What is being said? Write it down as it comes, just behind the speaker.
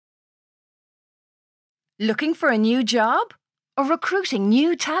Looking for a new job? Or recruiting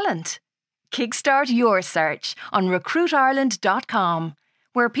new talent? Kickstart your search on recruitireland.com,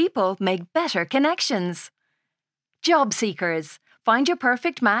 where people make better connections. Job seekers, find your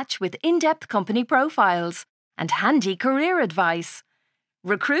perfect match with in-depth company profiles and handy career advice.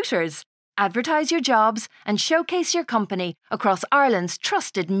 Recruiters, advertise your jobs and showcase your company across Ireland's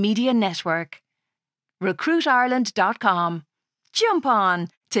trusted media network. recruitireland.com. Jump on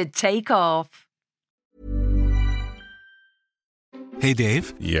to take off. Hey,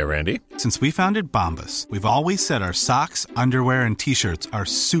 Dave. Yeah, Randy? Since we founded Bombas, we've always said our socks, underwear, and T-shirts are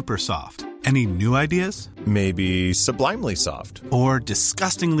super soft. Any new ideas? Maybe sublimely soft. Or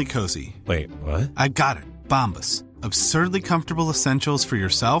disgustingly cozy. Wait, what? I got it. Bombas. Absurdly comfortable essentials for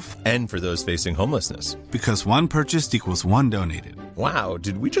yourself and for those facing homelessness. Because one purchased equals one donated. Wow,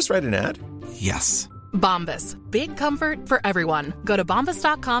 did we just write an ad? Yes. Bombas. Big comfort for everyone. Go to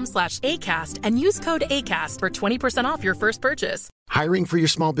bombas.com/ACAST and use code ACAST for 20% off your first purchase. Hiring for your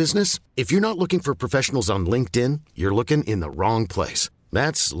small business? If you're not looking for professionals on LinkedIn, you're looking in the wrong place.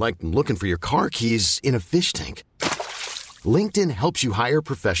 That's like looking for your car keys in a fish tank. LinkedIn helps you hire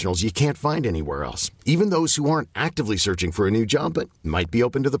professionals you can't find anywhere else, even those who aren't actively searching for a new job but might be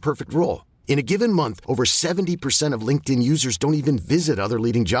open to the perfect role. In a given month, over 70% of LinkedIn users don't even visit other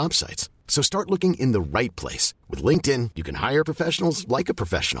leading job sites. So start looking in the right place. With LinkedIn, you can hire professionals like a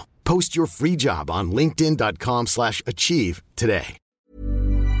professional. Post your free job on linkedin.com/achieve today.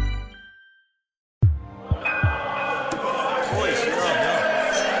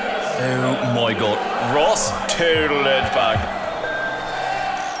 Oh my God, Ross total it back.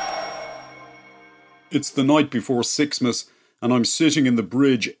 It's the night before Sixmas, and I'm sitting in the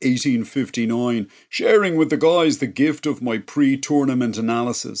Bridge 1859, sharing with the guys the gift of my pre-tournament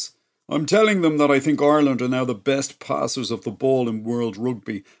analysis. I'm telling them that I think Ireland are now the best passers of the ball in world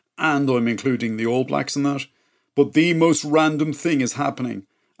rugby, and I'm including the All Blacks in that. But the most random thing is happening,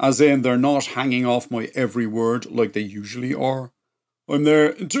 as in they're not hanging off my every word like they usually are. I'm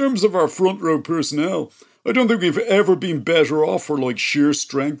there. In terms of our front row personnel, I don't think we've ever been better off for like sheer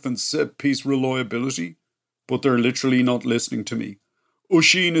strength and set-piece reliability. But they're literally not listening to me.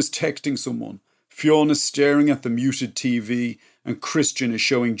 Oisín is texting someone, Fionn is staring at the muted TV, and Christian is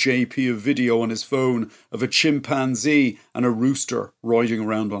showing JP a video on his phone of a chimpanzee and a rooster riding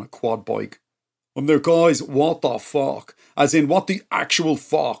around on a quad bike. I'm there, guys, what the fuck? As in, what the actual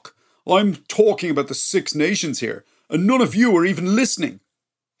fuck? I'm talking about the Six Nations here, and none of you are even listening.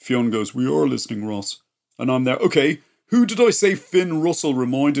 Fionn goes, we are listening, Ross. And I'm there, okay, who did I say Finn Russell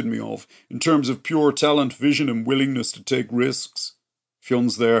reminded me of in terms of pure talent, vision and willingness to take risks?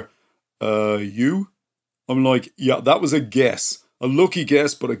 Fionn's there, you? I'm like, yeah, that was a guess. A lucky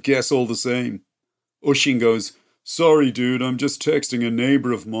guess, but a guess all the same. Oisín goes, sorry dude, I'm just texting a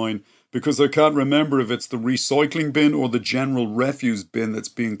neighbour of mine because I can't remember if it's the recycling bin or the general refuse bin that's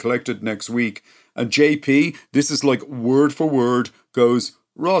being collected next week. And JP, this is like word for word, goes,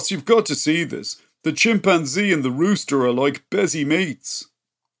 Ross, you've got to see this. The chimpanzee and the rooster are like busy mates.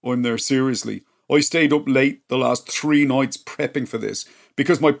 I'm there, seriously. I stayed up late the last 3 nights prepping for this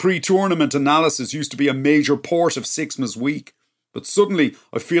because my pre-tournament analysis used to be a major part of Sixmas week. But suddenly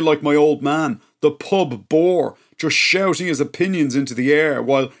I feel like my old man, the pub bore, just shouting his opinions into the air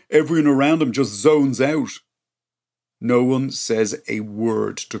while everyone around him just zones out. No one says a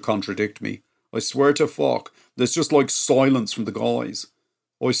word to contradict me. I swear to fuck, there's just like silence from the guys.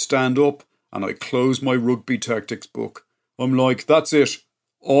 I stand up and I close my rugby tactics book. I'm like, that's it.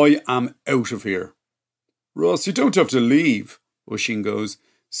 I am out of here. Ross, you don't have to leave, Oisín goes.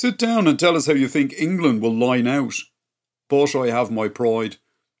 Sit down and tell us how you think England will line out. But I have my pride.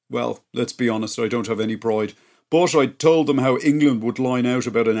 Well, let's be honest, I don't have any pride. But I told them how England would line out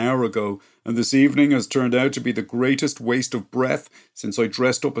about an hour ago, and this evening has turned out to be the greatest waste of breath since I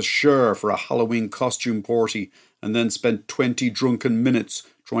dressed up as Cher for a Halloween costume party and then spent 20 drunken minutes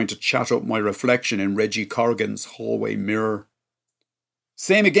trying to chat up my reflection in Reggie Corrigan's hallway mirror.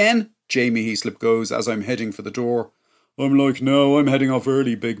 Same again? Jamie Heaslip goes as I'm heading for the door. I'm like, no, I'm heading off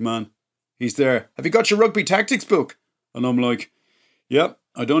early, big man. He's there. Have you got your rugby tactics book? And I'm like, yep,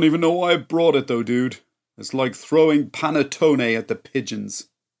 I don't even know why I brought it though, dude. It's like throwing panettone at the pigeons.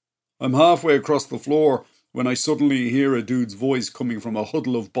 I'm halfway across the floor when I suddenly hear a dude's voice coming from a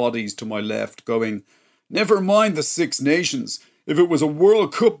huddle of bodies to my left going, never mind the Six Nations. If it was a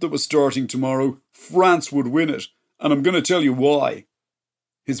World Cup that was starting tomorrow, France would win it. And I'm going to tell you why.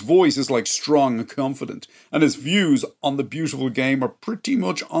 His voice is like strong and confident, and his views on the beautiful game are pretty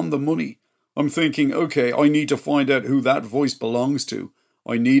much on the money. I'm thinking, okay, I need to find out who that voice belongs to.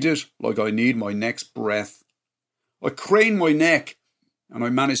 I need it like I need my next breath. I crane my neck, and I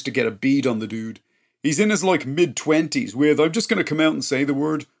manage to get a bead on the dude. He's in his mid-20s with, I'm just going to come out and say the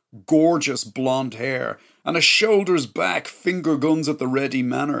word, gorgeous blonde hair and a shoulders back finger guns at the ready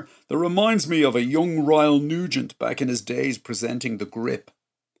manner that reminds me of a young Ryle Nugent back in his days presenting The Grip.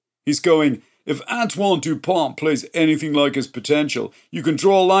 He's going, if Antoine Dupont plays anything like his potential, you can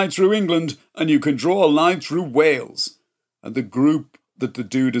draw a line through England and you can draw a line through Wales. And the group that the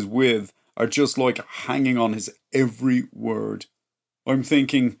dude is with are just hanging on his every word. I'm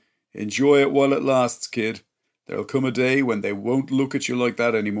thinking, enjoy it while it lasts, kid. There'll come a day when they won't look at you like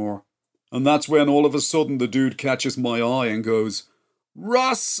that anymore. And that's when all of a sudden the dude catches my eye and goes,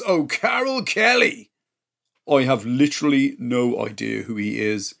 Ross O'Carroll Kelly. I have literally no idea who he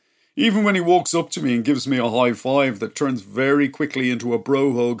is. Even when he walks up to me and gives me a high five that turns very quickly into a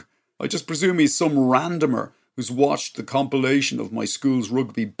bro hug, I just presume he's some randomer who's watched the compilation of my school's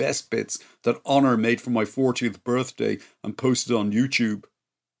rugby best bits that Honor made for my 40th birthday and posted on YouTube.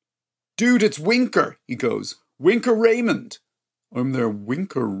 Dude, it's Winker, he goes. Winker Raymond. I'm there,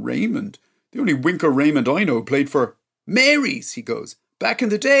 Winker Raymond? The only Winker Raymond I know played for Mary's, he goes. Back in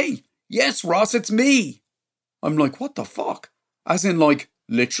the day. Yes, Ross, it's me. I'm like, what the fuck? As in,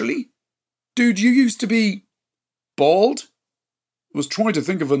 literally? Dude, you used to be bald? I was trying to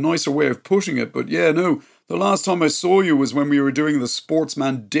think of a nicer way of putting it, but yeah, no. The last time I saw you was when we were doing the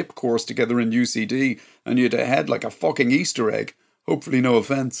sportsman dip course together in UCD, and you had a head like a fucking Easter egg. Hopefully no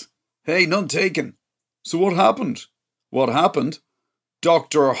offence. Hey, none taken. So what happened? What happened?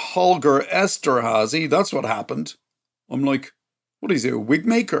 Dr. Holger Esterhazy, that's what happened. I'm like, what is he, a wig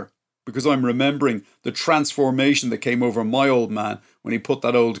maker? Because I'm remembering the transformation that came over my old man when he put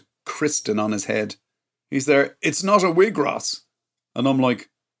that old Kristen on his head. He's there, it's not a wig, Ross. And I'm like,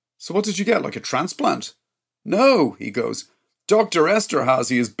 so what did you get, a transplant? No, he goes, Dr.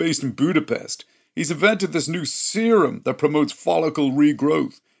 Esterhazy is based in Budapest. He's invented this new serum that promotes follicle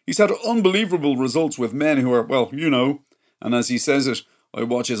regrowth. He's had unbelievable results with men who are, well, you know. And as he says it, I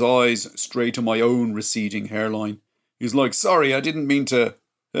watch his eyes stray to my own receding hairline. He's like, sorry, I didn't mean to...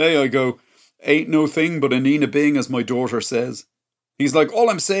 Hey, I go, ain't no thing but a Nina Bing, as my daughter says. He's like, all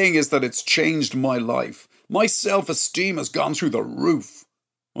I'm saying is that it's changed my life. My self-esteem has gone through the roof.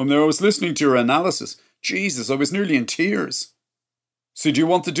 I'm there, I was listening to your analysis. Jesus, I was nearly in tears. So do you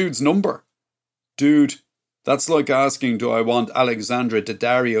want the dude's number? Dude, that's like asking, do I want Alexandra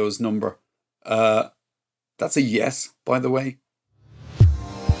Daddario's number? That's a yes, by the way.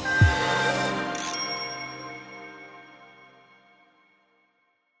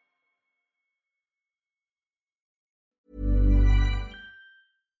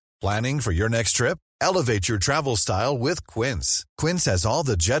 Planning for your next trip? Elevate your travel style with Quince. Quince has all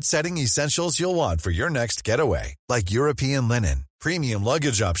the jet-setting essentials you'll want for your next getaway, like European linen, premium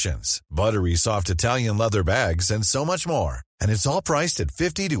luggage options, buttery soft Italian leather bags, and so much more. And it's all priced at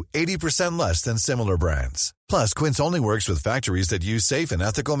 50 to 80% less than similar brands. Plus, Quince only works with factories that use safe and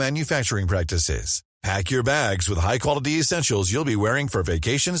ethical manufacturing practices. Pack your bags with high-quality essentials you'll be wearing for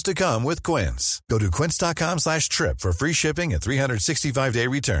vacations to come with Quince. Go to quince.com/trip for free shipping and 365-day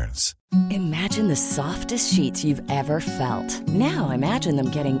returns. Imagine the softest sheets you've ever felt. Now imagine them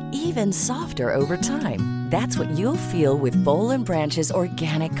getting even softer over time. That's what you'll feel with Boll & Branch's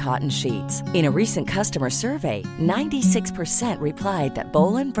organic cotton sheets. In a recent customer survey, 96% replied that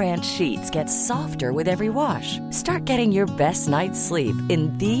Boll & Branch sheets get softer with every wash. Start getting your best night's sleep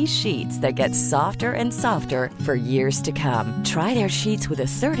in these sheets that get softer and softer for years to come. Try their sheets with a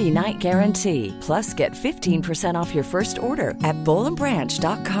 30-night guarantee. Plus, get 15% off your first order at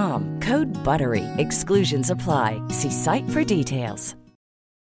bollandbranch.com. Code BUTTERY. Exclusions apply. See site for details.